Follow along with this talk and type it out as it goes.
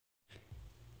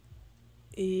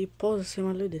I pozdrav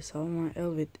svima ljudi, sa vama je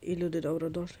Elvid i ljudi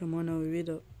dobrodošli u moj novi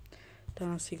video.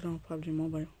 Danas igramo PUBG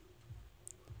Mobile.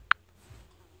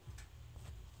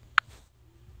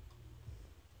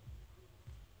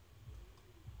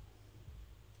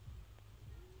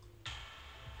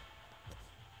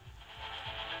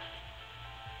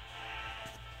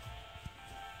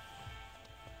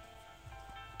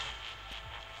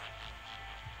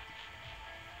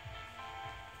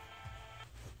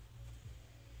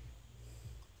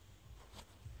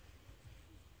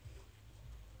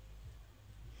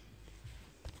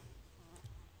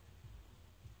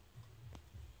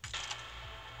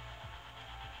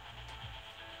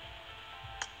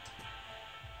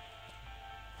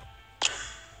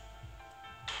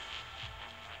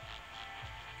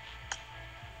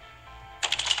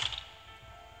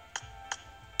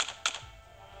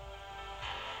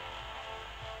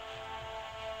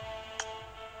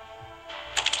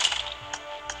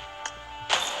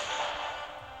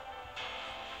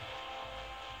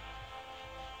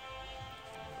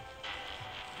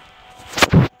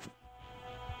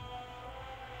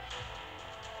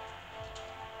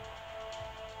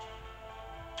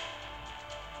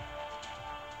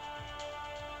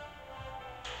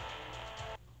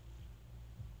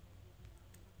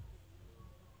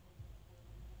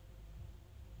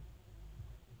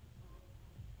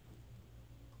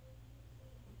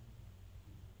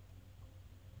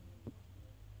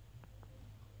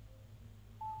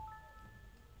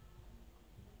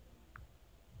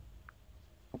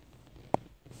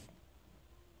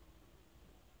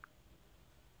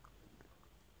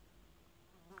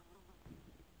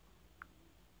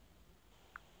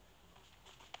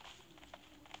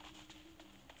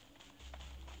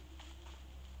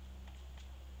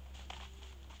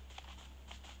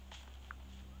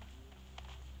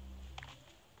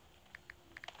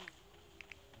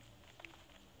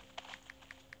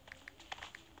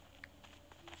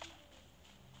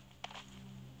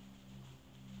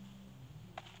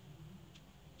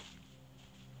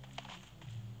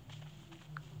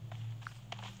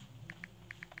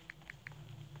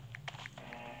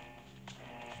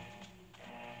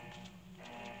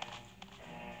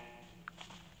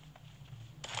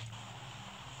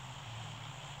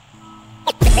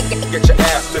 Get your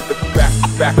ass to the back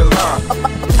of the line.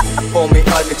 Call me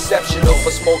unexceptional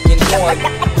for smoking joint.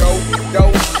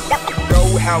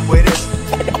 Know how it is.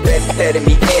 Letting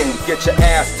me in. Get your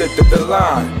ass to the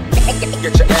line.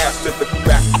 Get your ass to the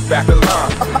back of the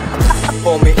line.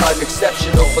 Call me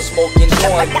unexceptional for smoking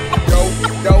joint.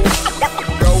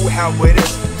 Know how it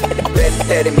is.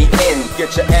 Letting me in.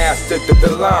 Get your ass to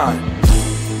the line.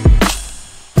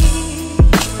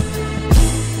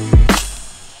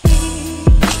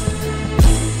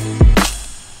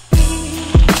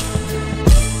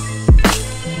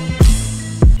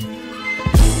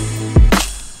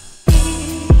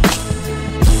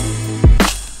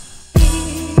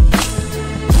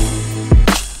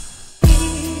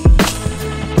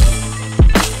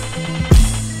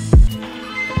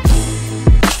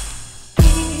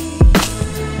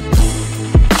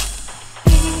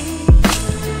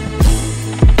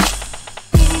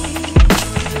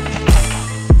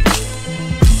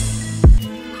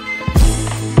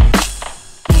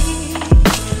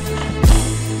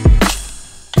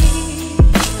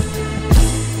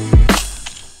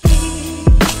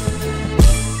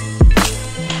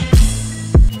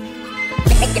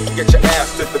 Get your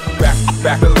ass to the back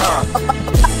of the line.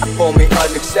 Call me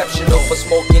unexceptional for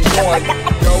smoking joint.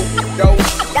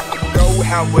 Know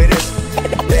how it is.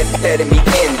 Letting me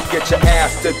in. Get your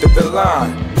ass to the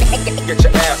line. Get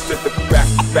your ass to the back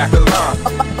of the line.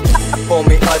 Call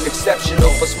me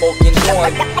unexceptional for smoking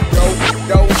joint.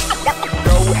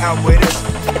 Know how it is.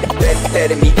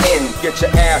 Letting me in. Get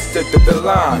your ass to the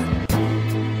line.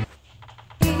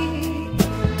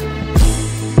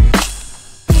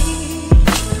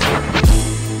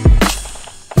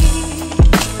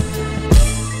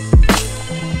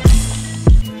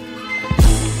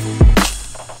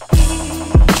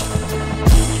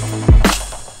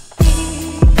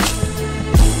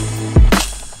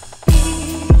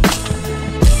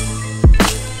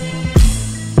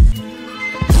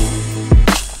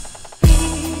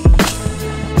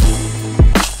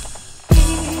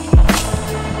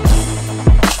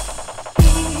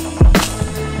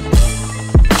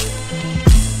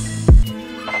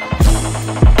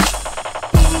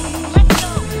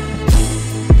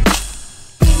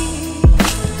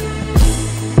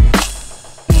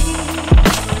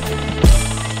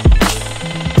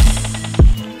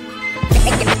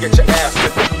 Get your ass to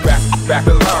the back of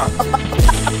the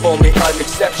line. Call me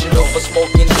unexceptional for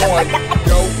smoking joint.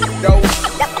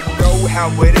 Know how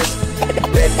it is.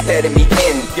 letting me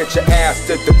in. Get your ass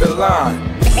to the line.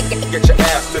 Get your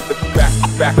ass to the back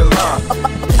of the line.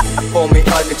 Call me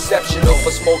unexceptional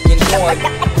for smoking joint.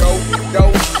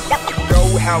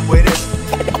 Know how it is.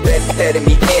 Letting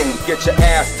me in. Get your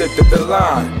ass to the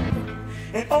line.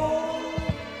 And oh,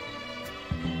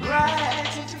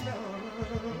 right into love.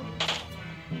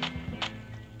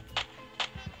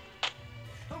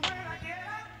 And when I get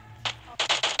up,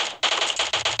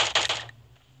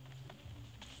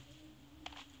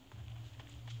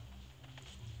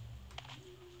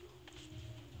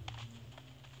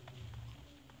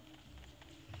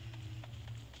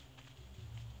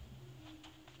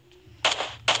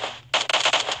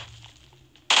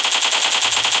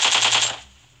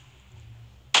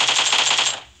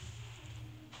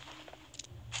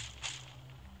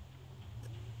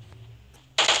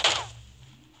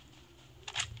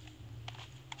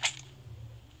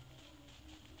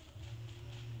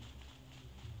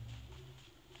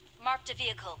 Marked a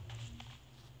vehicle.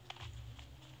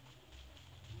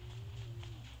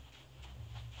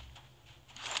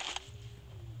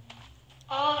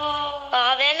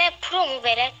 AVM Pro mu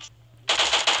Berat?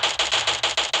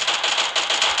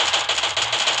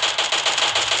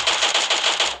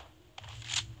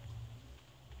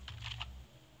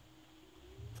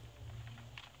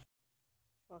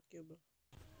 Fuck you, bro.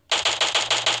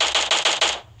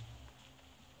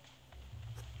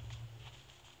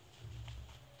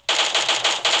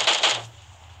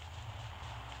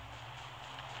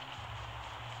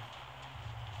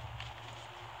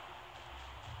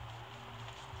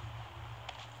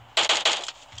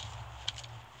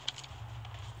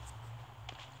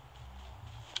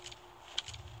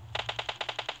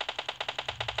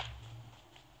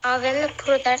 AVM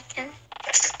Pro derken?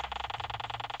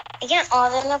 Yani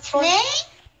AVM Pro. Ne?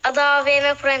 Adı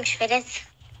AVM Pro'ymuş Berat.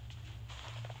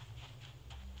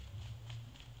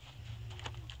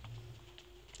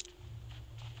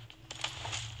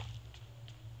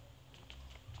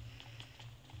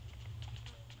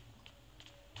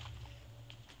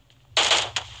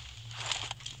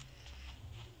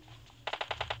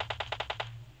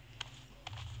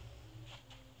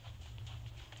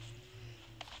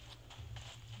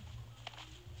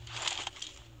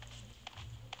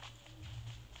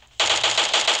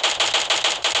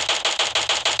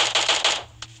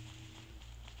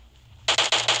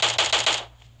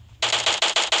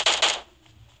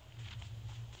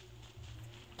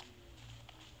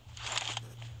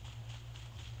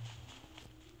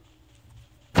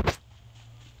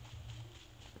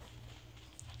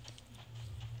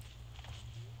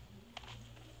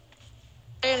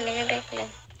 Beni bekle.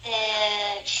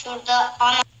 Şurada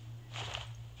ana...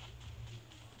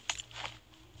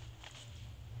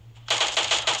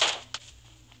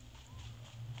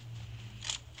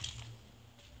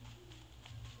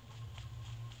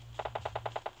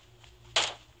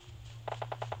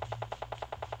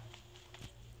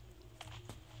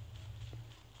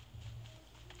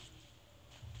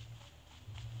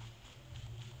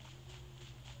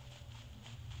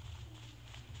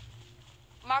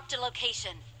 Marked a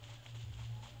location.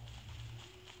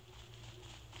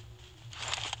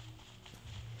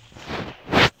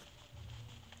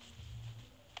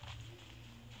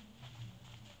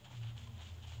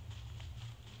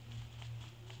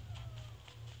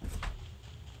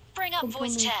 Bring up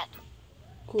voice chat.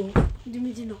 Cool.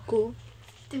 Dimmi Cool.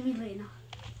 Lena.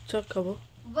 Čakavo.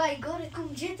 Vai, gore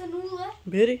com jeta nulla.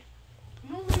 Beri.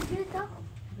 Nulla jeta.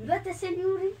 Vete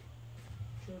signori.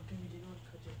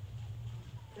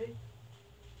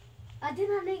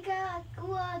 Adina neka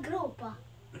kua gropa.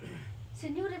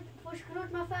 Signore, får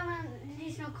skrot med fan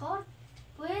lyssna kort.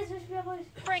 På Jesus vi har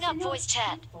Bring up voice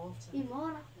chat.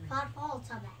 Imorgon farfall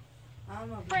sabe.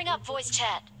 Bring up voice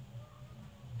chat.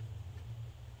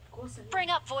 Bring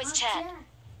up voice chat.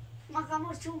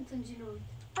 Makamos juntos de novo.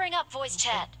 Bring up voice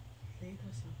chat.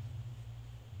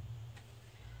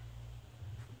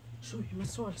 Čuj, ima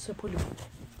sol, sve polju.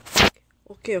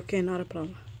 Ok, not a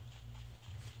problem.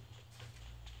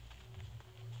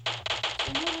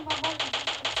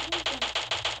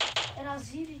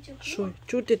 Čuj,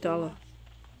 čutite, ala.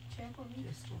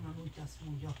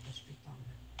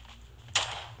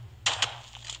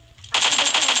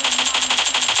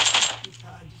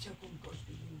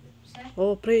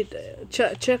 Ovo prije,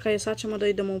 čekaj, sad ćemo da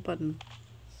idemo upadnu.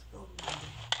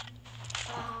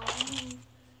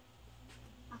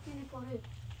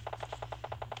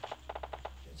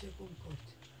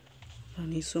 Da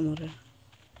nisu more.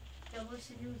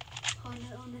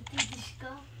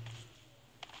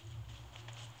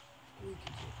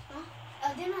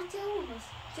 Adem até umas.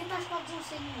 Você tá com o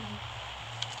senhor?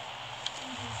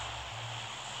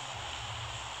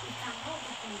 E tá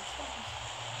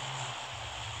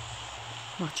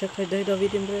Ma čekaj, daj da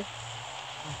vidim bre.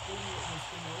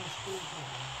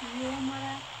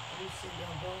 Jomare.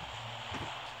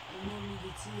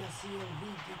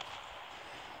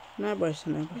 Ne boj se,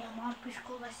 ne boj. Ja mar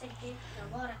piškova se ti, ja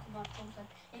vare kuma pomtat.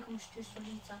 Ekom štu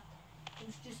stolica.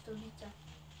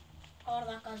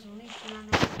 Orada kazunit,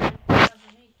 nane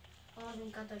kazunit.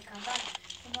 Odim katol kantar.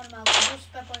 Umar ma autobus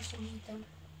pe pa sunitem.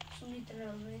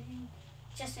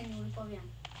 Ce signori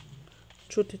poviem.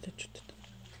 Čutite.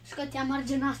 Škot ja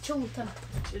marđena čuta.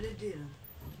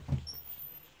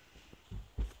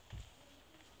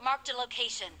 Marked a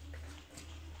location.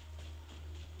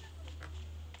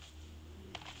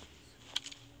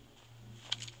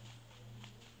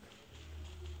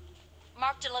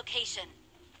 Marked a location.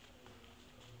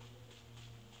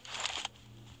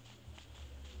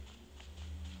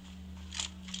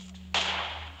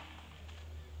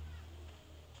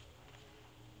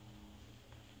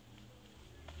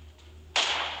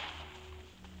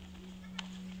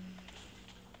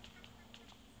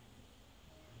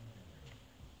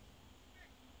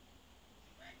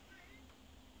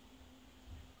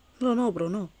 No, bro,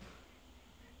 no.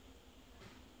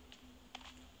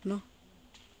 No.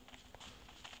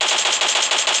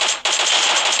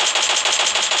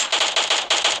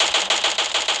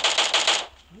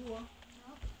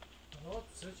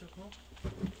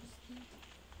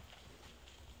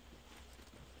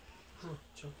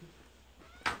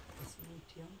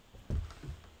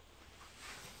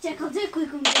 Čekuj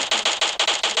kum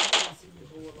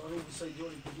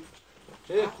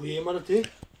Qui è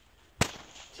Marate?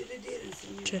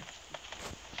 Če?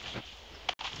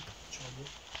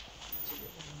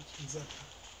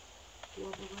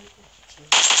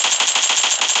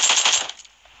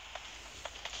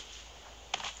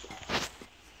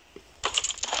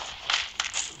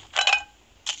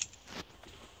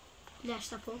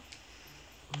 Ляшта по.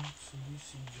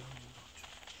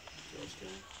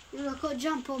 Lako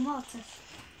jumpo moces.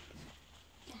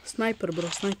 Snajper, bro,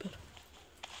 snajper.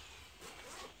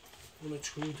 Una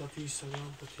čkunita tisa,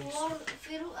 rampa tisa. Por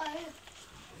firu ae.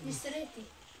 Mistreti.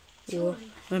 Jo.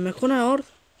 Men kona är ord?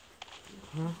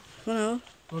 Ja. Kona är ord?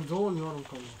 Pardon, jag har dem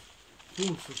kommit.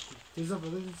 Tomsösku. Det är så bra,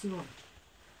 det är så bra.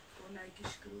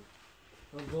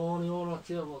 Pardon, jag har att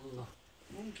jag var då.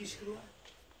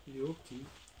 Jo, ti.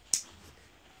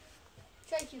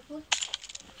 Čekaj put.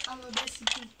 Alo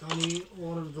desiti. Tani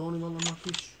orar doni valla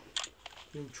makiš.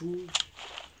 Jem čuj.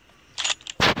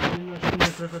 Imaš ime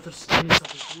prefetar stanica,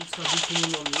 putska, biti mi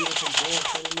nomira sam bo,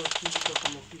 tani imaš fizika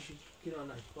sam makiši, kira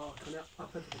najkva, tani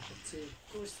apet po porcel.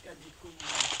 Kostka di kuma.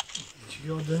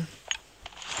 Čigode?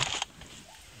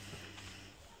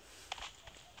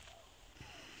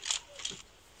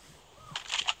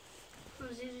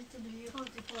 Prozirite bili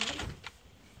hoti pore.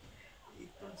 Ik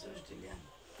pan zo'n stiljan.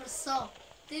 Perso.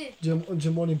 Ti.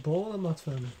 Gemolin på med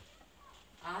matfärgen.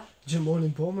 Ah?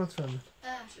 Gemolin på matfärgen.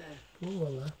 Cer.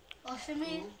 Voilà.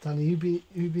 Oshimi. Tani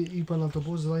ibi pa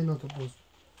l'autobus, vai in autobus.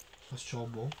 Fast ciò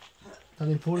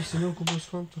Tani pure se non cubo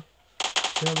sconto.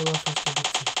 C'è la veloce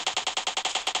spedizione.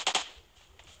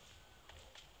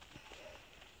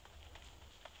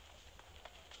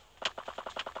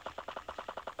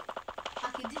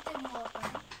 Aki dite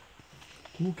morta.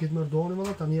 Kukit merdoni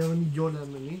valla, tani era migliore a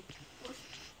me.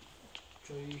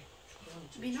 Cioè,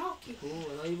 Binocchi.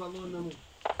 dai valore mu.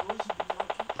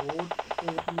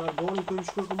 Merdoni koji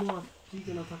shkoj komo ti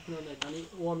kena takna ne, tani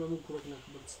orme mu kuro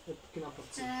kena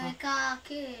parci. Ka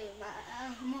che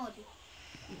modi.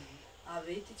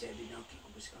 Avete c'è binocchi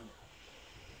come sconda.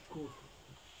 Kur.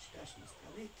 Skaš mi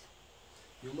staviti.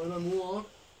 Jo me mu or.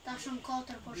 Tashun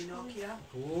koter po shkuj. Binocchia.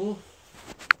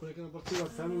 Kure kena parci la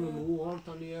femme me mu or,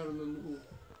 tani era me mu.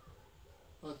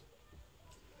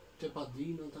 Te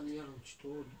padino, tani era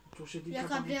qito. Qo she di Ja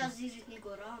ka ble azizit një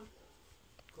goran.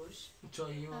 Kosh. Qa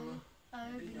i ona.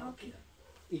 Ajo binocchi. Binocchia.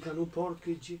 I ka nu por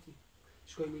këtë gjiti.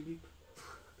 Shkoj me lip.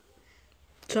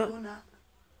 Qa? Una.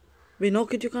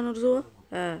 Vinokit ju kanë orëzua?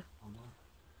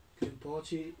 Këm po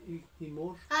që i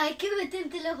mor. A e kemi tim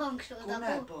telefon kështu da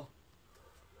Una po. po.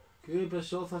 Kjo e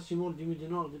beso thash që i mor 2.000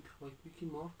 dinar. Dhe për ki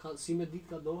mor. Ka si me dit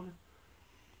ka dole.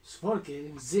 Sfor ke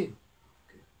në zim.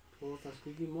 Po thash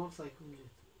ki mor sa i këm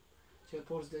gjithë. Që e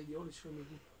por s'de joli shkoj me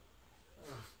lip.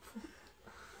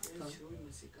 Shuj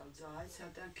me si kalza. Hajtë se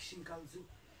ata kishin kalzu.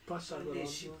 Pasha Ne gërë.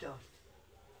 shqiptar.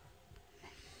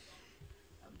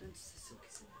 Abdën të se su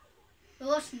kisi.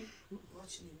 Oshmi.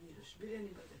 Oqni mirësh.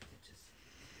 Bireni badet të qës.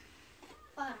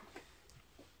 Para.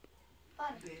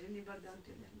 Para. Bireni bardan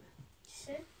të leme.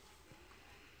 Se.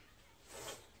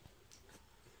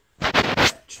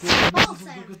 Qëto e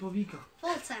bëjtë duke po vika.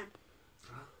 Folcen.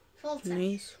 Folcen.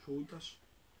 Nis. Shujtash.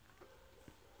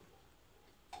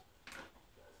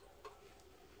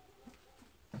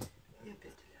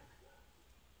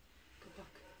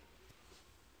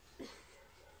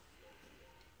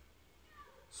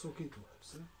 sokin tu,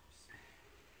 pse?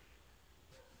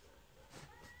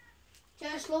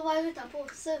 Që është lova jyta, po,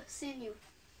 sin ju.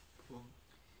 Po.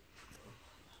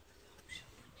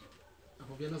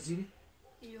 Apo vjen Aziri?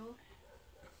 Jo.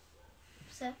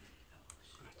 Pse?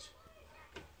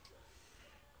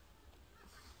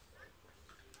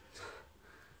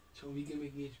 Që u vike me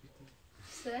gjesh biti.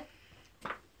 Pse?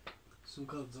 Sun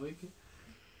ka dzojke.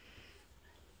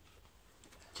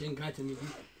 Qenë gajtë mi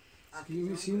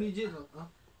biti. Si mi gjithë, a?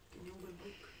 Keni umbër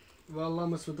bukë? Valla,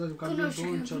 më së dojmë kam Kënë në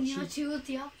dojnë shkë një që ju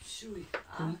t'ja. Shuj.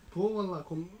 Po, valla,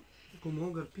 kom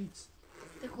hongër pizë.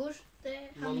 Të kush? Të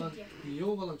Valla, hamidja.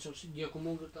 jo, valla, në qarshi, dje kom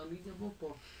hongër të amidja,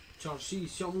 po, qarshi,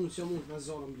 s'ja mund, me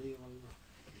zorëm blej, valla.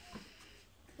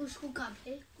 Kush ku ka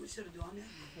ble? Kush Erdoane?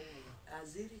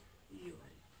 Azeri? Jo.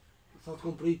 Tha të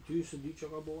kom prit ty, se di që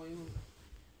ka boha jo.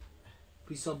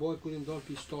 Pisa bojt, kur i ndorë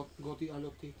pi 7, gati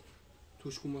alopti.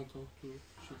 Tu shku me to, tu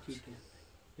shqititu.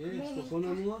 S'po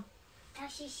fone mua? Ta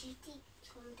shi shiti,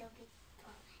 s'kom do bit.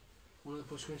 Unë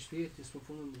po shkën shpjeti, s'po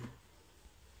fone mua.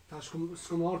 Ta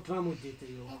s'kom arë 3 mu dite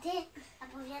jo. E ti,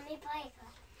 apo vjen i pa e ka.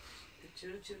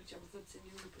 Qërë që po thotë se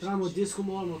një umbër 3 mu dite s'kom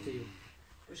arë më të jo.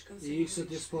 Po shkën I ikë se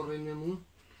ti s'po rrejnë me mu,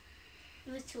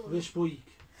 Në qurë. vesh po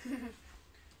ikë.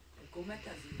 Ku me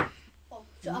të Azeri?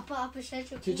 Po, apo shë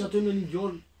që Që aty me një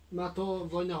gjorë, me ato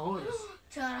vojnë e hajrës.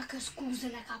 Qara kë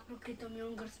skuzën e ka për këto me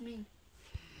unë ngërthmin.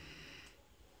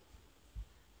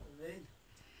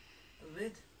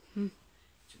 Ved?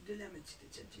 Që dëlla me qëtë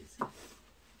që gjithë?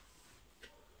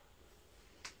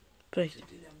 Prej. Që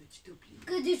dëlla me qëtë plinë?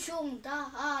 Këdi qumë ta,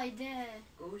 hajde.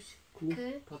 Kush? Ku? Kë?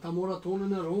 Pa ta mora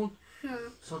tonën e ronë,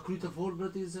 sa krytë e forë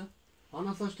bretize.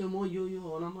 Ana thashtë e moj, jo,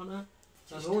 ana ma ne.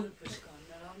 Që A shtë ronë? përshka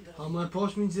në randra? A ma e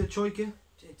pash minë zë qojke?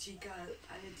 Që qika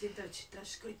anë tjetër që ta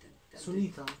shkojtën.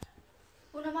 Sunita.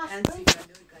 Unë ma Anë shpëj. si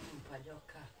kaloj ka një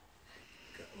paloka.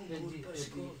 Ka u burë për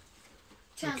shkollë.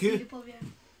 Qa E ky? zili po vjen.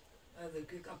 Edhe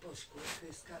kë ka po shkollë,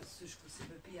 kë s'ka së shku si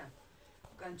me pijan.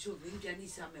 Kanë qurë vindja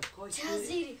nisa me kojtë. Qa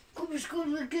zili, ku më shkon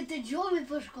me këtë gjomi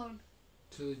po shkon.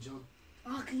 Që dhe gjanë.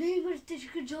 A kënej mërë të që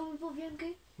këtë gjomi po vjen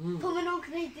këj? Po me non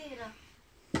kënej tira.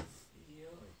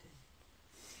 Jo, e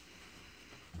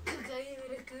Kë ka jemi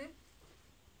në kë?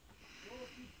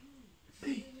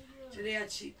 që ne ja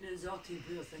qitë në zotin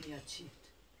bëthën ja qitë.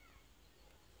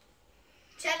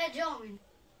 Qele gjomin.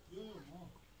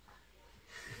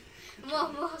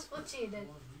 Mo, s'po qidet.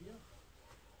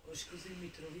 O shkuzin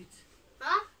Mitrovic.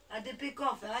 Ha? Ade pe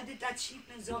kafe, ade ta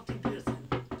qitë në zotin bëthën.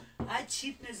 Ade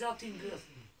qitë në zotin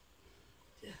bëthën.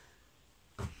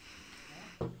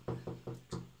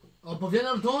 A po vjen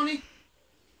Ardoni?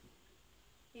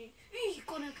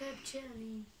 Kone ka e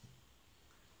pëqeni.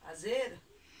 Azer,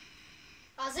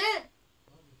 Azer!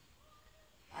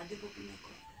 ade po pinë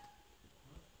kafe.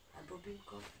 Ade po pinë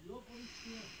kafe.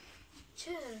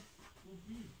 Qërë?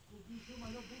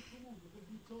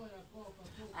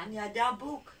 Ani ade a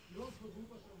buk.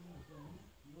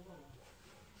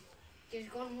 Kish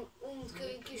kon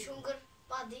unë kish unë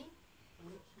pa dim.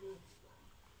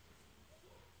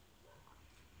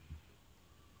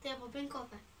 Te po pinë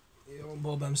kafe. Jo,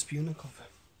 baba më spiju në kafe.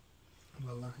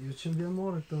 Valla, jo që më vjen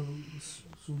more këto,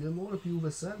 su vjen more për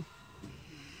juve sen.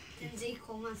 Të nëzij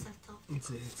komën sa ta. Në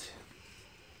cejtë.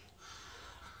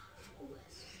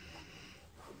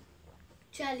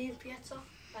 Që a linë pjeco?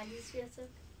 A linë pjeco?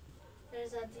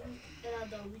 Rëza dim e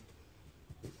radomit.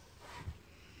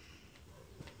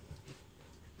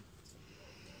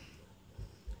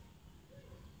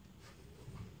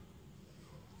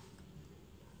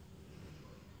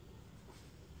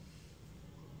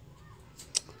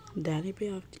 Dani për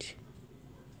javë.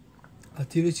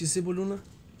 Ative që si boluna?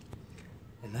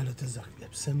 E nalë të zakë,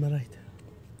 pse më rajtë?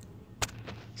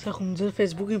 Sa ku më zërë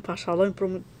Facebookin pa shalojnë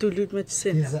për të lutë me të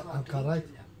sinë. Iza, am ka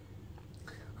rajtë.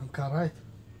 Am ka rajtë.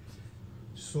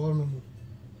 Qësor me mu.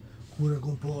 Kure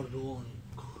kom parë do onë.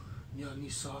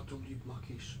 Një satë më lipë ma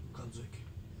kishë, ka të zëki.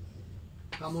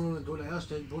 Ka më nënë dole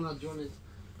eshte, e bona djonit,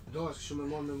 do është këshë me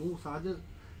marë me mu, tha hajde,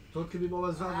 to të këbi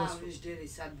baba zvadë, A, vish deri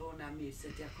sa të bona mirë,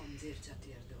 se t'ja kom dzirë që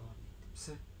atjerë do amit.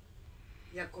 pse?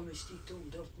 Ja kom e shtitu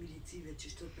më dorët milicive që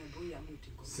shtot me buja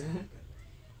mutin kom. Se?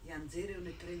 Janë dzirë unë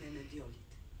e trene në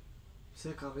djolit.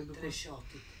 Pse ka vedu Tre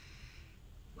shatit.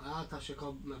 A, ta që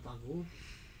ka me pagu,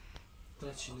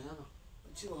 300 euro.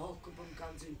 Që u hokë po më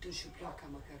kanë zënë të shuplaka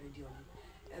më ka redjolit.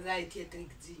 Edhe a i tjetër i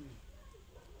këdzimi.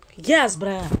 Yes,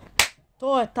 bre!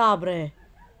 To e ta, bre!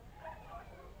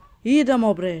 Ide mo,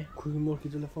 bre! Ku ki morë ki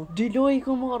telefon? Dy loj i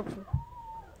ku marrë, bre.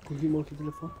 Ku ki morë ki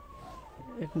telefon?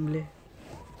 E ku mle.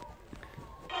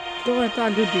 To e ta,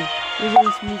 ludi. Ide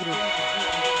i smigru.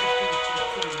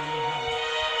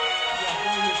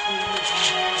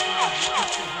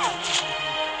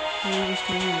 Hai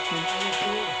visto niente?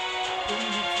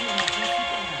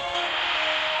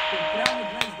 Compravo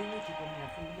 20 minuti con mia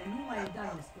figlia, numa je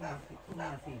danas con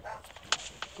mia figlia.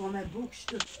 Come Bog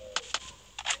što.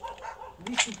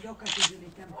 Vi su pljokati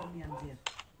bili tam ko mi anzir.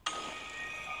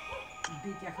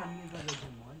 Bit ja kam mir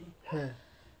zaveđemo, ali? He.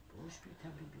 Boš pita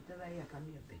bi bita da ja kam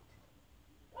mir bit.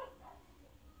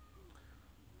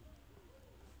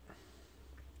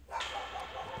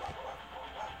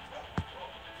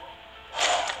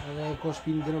 Edhe ko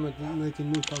shpinë dërë me ti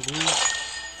nuk pagunë,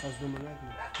 pas do më letë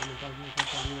me. Ka me pagunë, ka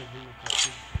pagunë, dhe me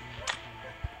pagunë.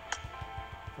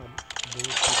 Ka dhe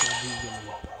në shpita bigë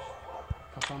me.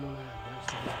 Ka pa më në dhe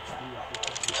është të dhe shpia.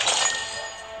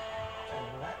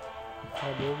 Ka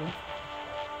dobe.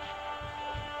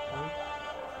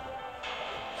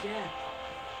 Че,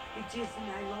 и че си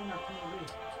най-ловна по